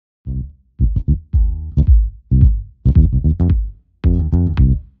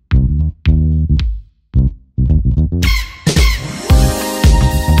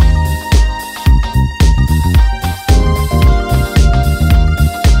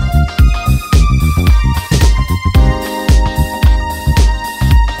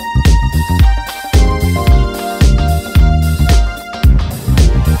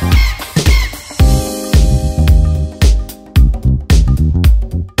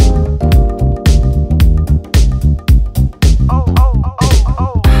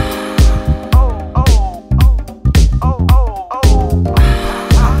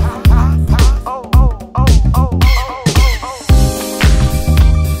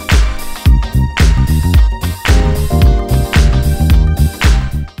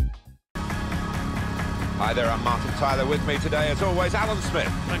there, I'm Martin Tyler. With me today, as always, Alan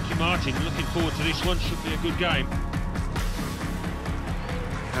Smith. Thank you, Martin. Looking forward to this one. Should be a good game.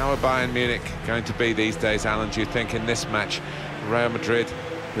 How are Bayern Munich going to be these days, Alan, do you think, in this match? Real Madrid,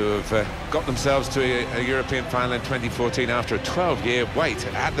 who have got themselves to a European final in 2014 after a 12-year wait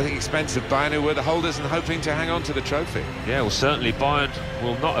at the expense of Bayern, who were the holders and hoping to hang on to the trophy. Yeah, well, certainly Bayern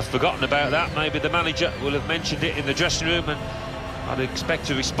will not have forgotten about that. Maybe the manager will have mentioned it in the dressing room, and I'd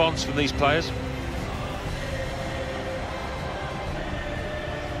expect a response from these players.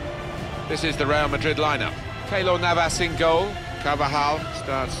 This is the Real Madrid lineup. Keylor Navas in goal. Carvajal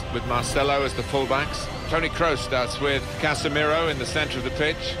starts with Marcelo as the fullbacks. Toni Kroos starts with Casemiro in the centre of the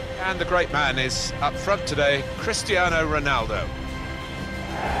pitch. And the great man is up front today, Cristiano Ronaldo.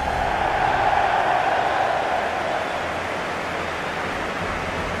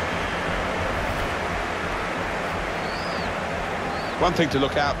 One thing to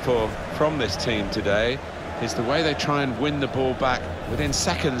look out for from this team today is the way they try and win the ball back within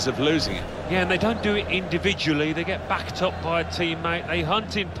seconds of losing it. Yeah, and they don't do it individually. They get backed up by a teammate. They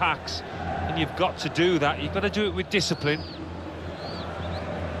hunt in packs, and you've got to do that. You've got to do it with discipline.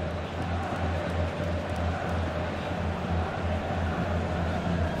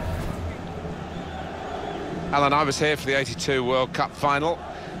 Alan, I was here for the '82 World Cup final.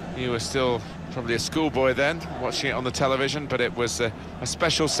 You were still probably a schoolboy then, watching it on the television, but it was a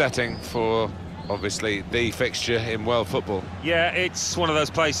special setting for, obviously, the fixture in world football. Yeah, it's one of those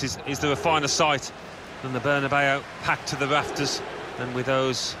places. Is there a finer sight than the Bernabeu packed to the rafters, and with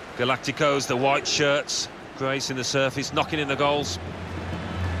those Galacticos, the white shirts, gracing the surface, knocking in the goals?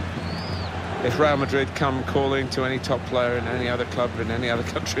 If Real Madrid come calling to any top player in any other club in any other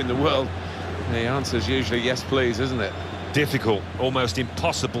country in the world, the answer is usually yes please, isn't it? Difficult, almost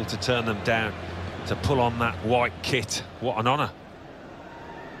impossible to turn them down, to pull on that white kit. What an honour.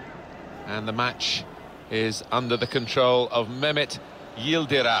 And the match is under the control of Mehmet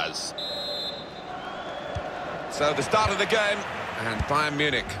Yildiraz. So the start of the game, and Bayern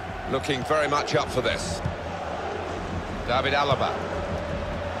Munich looking very much up for this. David Alaba.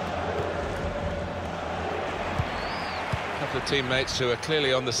 A couple of teammates who are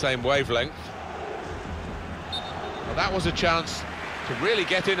clearly on the same wavelength. Well, that was a chance to really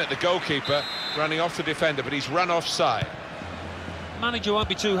get in at the goalkeeper, running off the defender, but he's run offside. Manager won't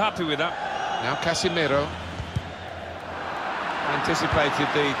be too happy with that. Now Casemiro anticipated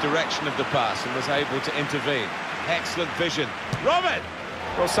the direction of the pass and was able to intervene. Excellent vision. Robin!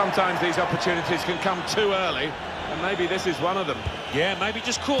 Well, sometimes these opportunities can come too early, and maybe this is one of them. Yeah, maybe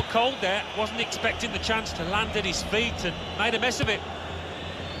just caught cold there. Wasn't expecting the chance to land at his feet and made a mess of it.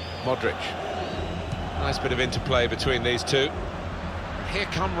 Modric. Nice bit of interplay between these two. Here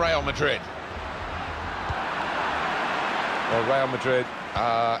come Real Madrid. Well, Real Madrid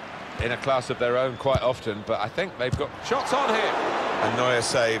are in a class of their own quite often, but I think they've got shots on here. And Neuer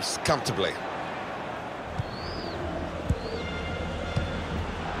saves comfortably.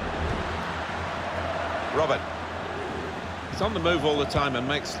 Robin. He's on the move all the time and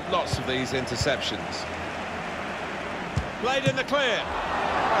makes lots of these interceptions. Played in the clear.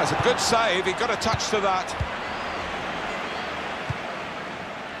 That's a good save. He got a touch to that.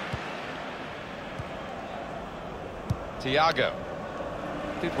 Thiago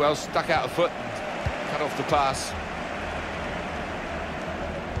did well, stuck out a foot and cut off the pass.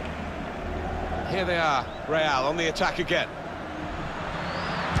 Here they are, Real on the attack again.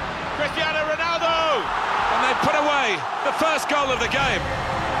 Cristiano Ronaldo! And they put away the first goal of the game.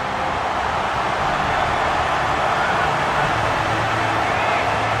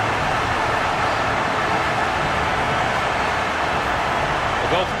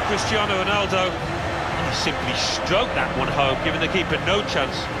 A goal from Cristiano Ronaldo. He simply stroked that one home, giving the keeper no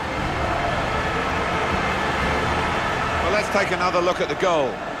chance. Well, let's take another look at the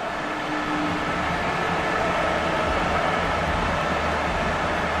goal.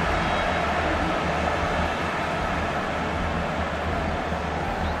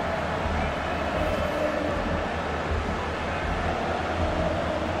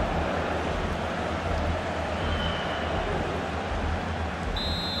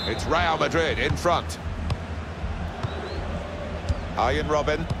 It's Real Madrid in front. Arjen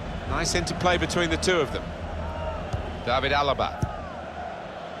Robben. Nice interplay between the two of them. David Alaba.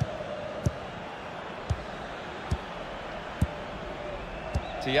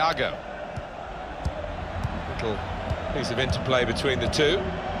 Thiago. Little piece of interplay between the two.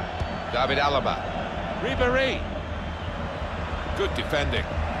 David Alaba. Ribéry. Good defending.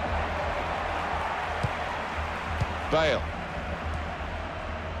 Bale.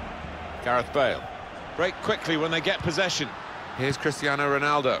 Gareth Bale. Break quickly when they get possession. Here's Cristiano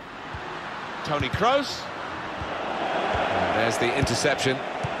Ronaldo. Toni Kroos. There's the interception.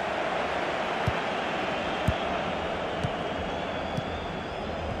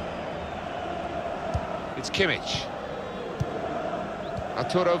 It's Kimmich.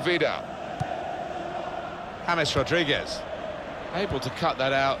 Arturo Vidal. James Rodriguez. Able to cut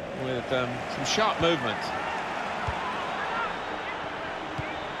that out with some sharp movement.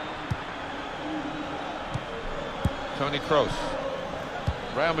 Toni Kroos.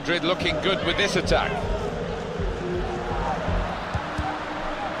 Real Madrid looking good with this attack.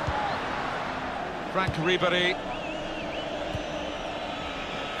 Frank Ribery.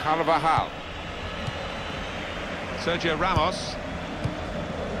 Carvajal. Sergio Ramos.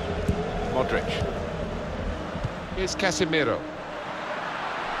 Modric. Here's Casemiro.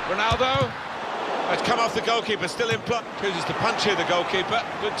 Ronaldo. It's come off the goalkeeper, still in play. Chooses to punch here, the goalkeeper.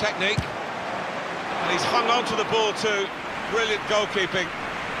 Good technique. And he's hung on to the ball too. Brilliant goalkeeping.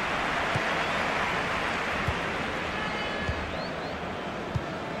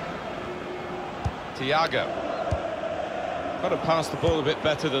 Thiago. Got to pass the ball a bit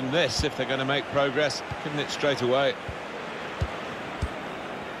better than this if they're going to make progress. Giving it straight away.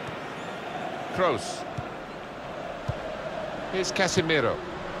 Kroos. Here's Casemiro.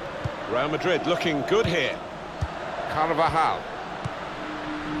 Real Madrid looking good here. Carvajal.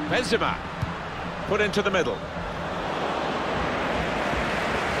 Benzema. Put into the middle.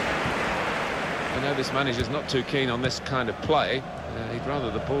 I know this manager's not too keen on this kind of play. He'd rather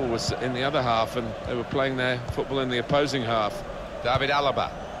the ball was in the other half and they were playing their football in the opposing half. David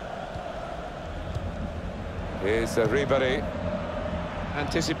Alaba. Here's Ribery.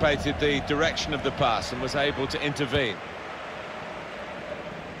 Anticipated the direction of the pass and was able to intervene.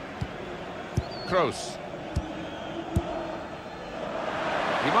 Kroos.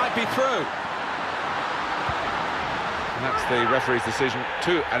 He might be through. And that's the referee's decision.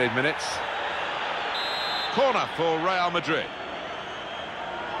 2 added minutes. Corner for Real Madrid.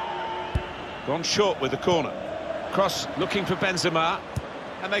 Gone short with the corner. Cross looking for Benzema.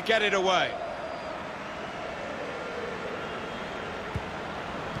 And they get it away.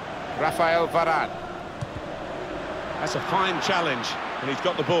 Rafael Varane. That's a fine challenge. And he's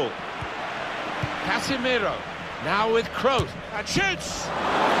got the ball. Casemiro. Now with Kroos. And shoots!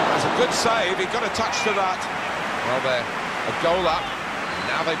 That's a good save. He got a touch to that. Well, they're a goal up.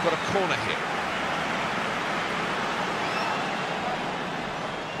 Now they've got a corner here.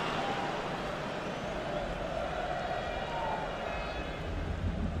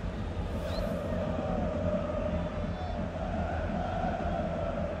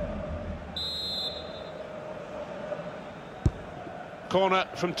 Corner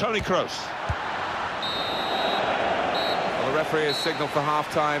from Toni Kroos. Well, the referee has signalled for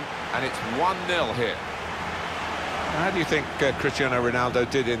half-time, and it's 1-0 here. How do you think Cristiano Ronaldo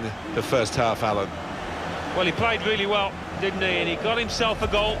did in the first half, Alan? Well, he played really well, didn't he? And he got himself a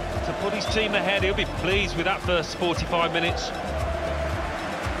goal to put his team ahead. He'll be pleased with that first 45 minutes.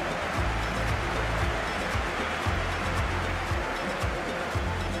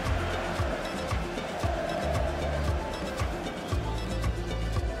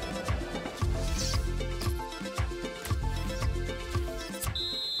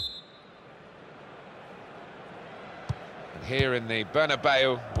 Here in the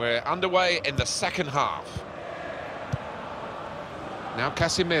Bernabeu, we're underway in the second half. Now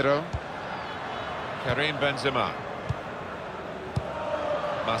Casemiro. Karim Benzema.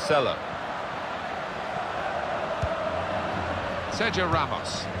 Marcelo. Sergio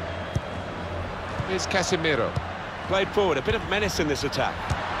Ramos. Here's Casemiro. Played forward, a bit of menace in this attack.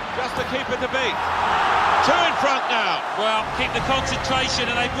 Just to keep it to beat. 2 in front now. Well, keep the concentration,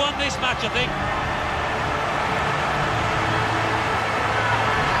 and they've won this match, I think.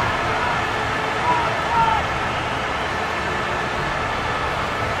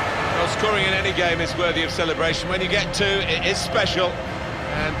 Scoring in any game is worthy of celebration. When you get 2, it is special,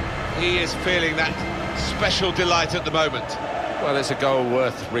 and he is feeling that special delight at the moment. Well, it's a goal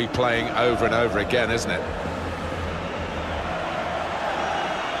worth replaying over and over again, isn't it?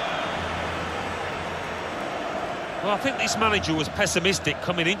 Well, I think this manager was pessimistic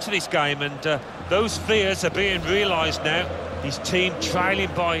coming into this game, and those fears are being realised now. His team trailing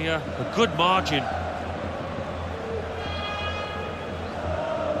by a good margin.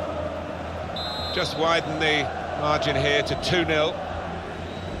 Just widen the margin here to 2-0.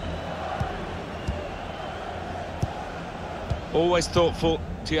 Always thoughtful,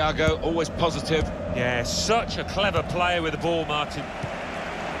 Thiago, always positive. Yeah, such a clever player with the ball, Martin.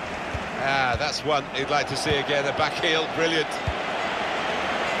 Ah, that's one he'd like to see again, a back heel, brilliant.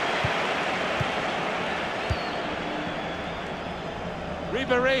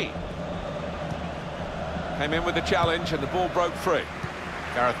 Ribery. Came in with the challenge and the ball broke free.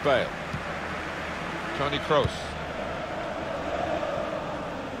 Gareth Bale. Toni Kroos.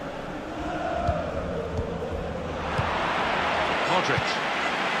 Modric.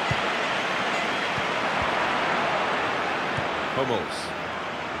 Hummels.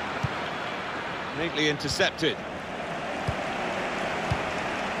 Neatly intercepted.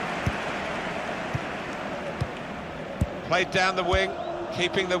 Played down the wing,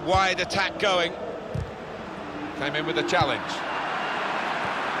 keeping the wide attack going. Came in with a challenge.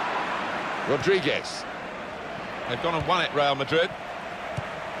 Rodriguez. They've gone and won it, Real Madrid.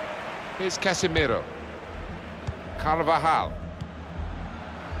 Here's Casemiro. Carvajal.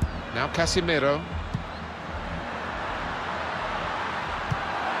 Now Casemiro.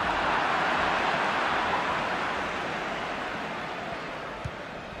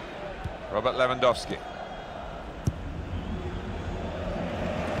 Robert Lewandowski.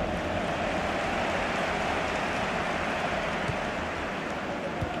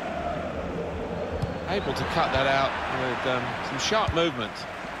 Able to cut that out with some sharp movement.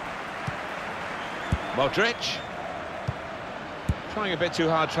 Modric. Trying a bit too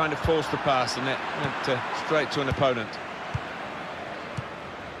hard, trying to force the pass, and it went straight to an opponent.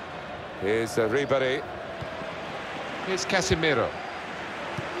 Here's Ribéry. Here's Casemiro.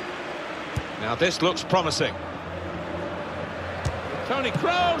 Now this looks promising. Toni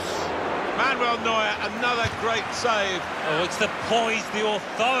Kroos. Manuel Neuer, another great save. Oh, it's the poise, the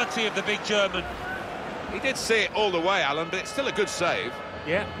authority of the big German. He did see it all the way, Alan, but it's still a good save.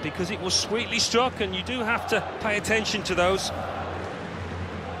 Yeah, because it was sweetly struck, and you do have to pay attention to those.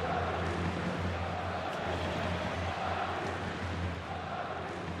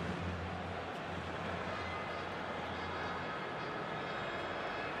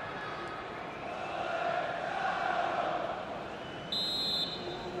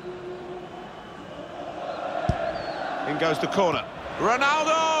 In goes the corner.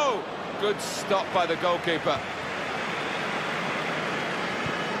 Ronaldo! Good stop by the goalkeeper.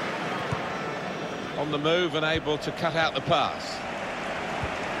 On the move and able to cut out the pass.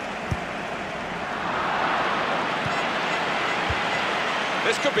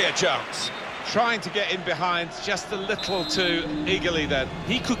 This could be a chance. Trying to get in behind just a little too eagerly then.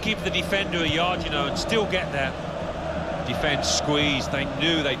 He could give the defender a yard, you know, and still get there. Defence squeezed. They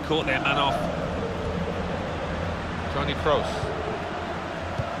knew they'd caught their man off. Toni Kroos.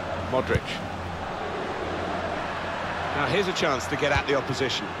 Modric. Now here's a chance to get at the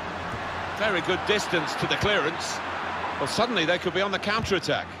opposition. Very good distance to the clearance. Well, suddenly they could be on the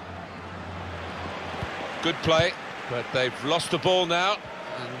counter-attack. Good play, but they've lost the ball now,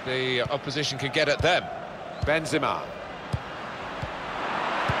 and the opposition can get at them. Benzema.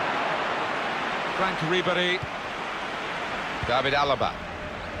 Frank Ribéry. David Alaba.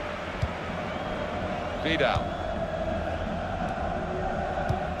 Vidal.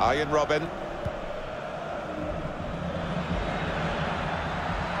 Arjen Robben.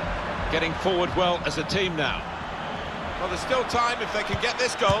 Getting forward well as a team now. Well, there's still time if they can get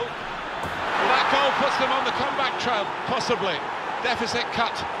this goal. Well, that goal puts them on the comeback trail, possibly. Deficit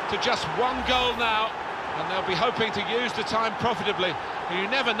cut to just one goal now, and they'll be hoping to use the time profitably. And you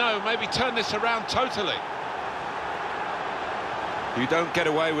never know, maybe turn this around totally. You don't get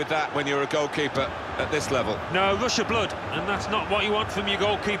away with that when you're a goalkeeper at this level. No, rush of blood, and that's not what you want from your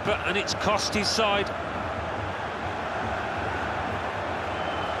goalkeeper, and it's cost his side.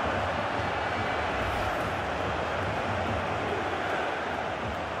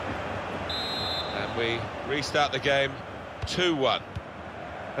 And we restart the game 2-1.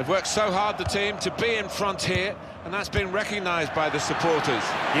 They've worked so hard, the team, to be in front here, and that's been recognised by the supporters.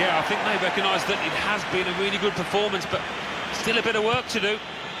 Yeah, I think they recognise that it has been a really good performance, but still a bit of work to do.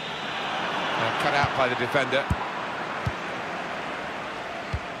 Cut out by the defender.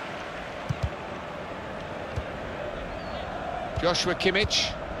 Joshua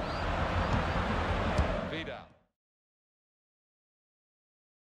Kimmich.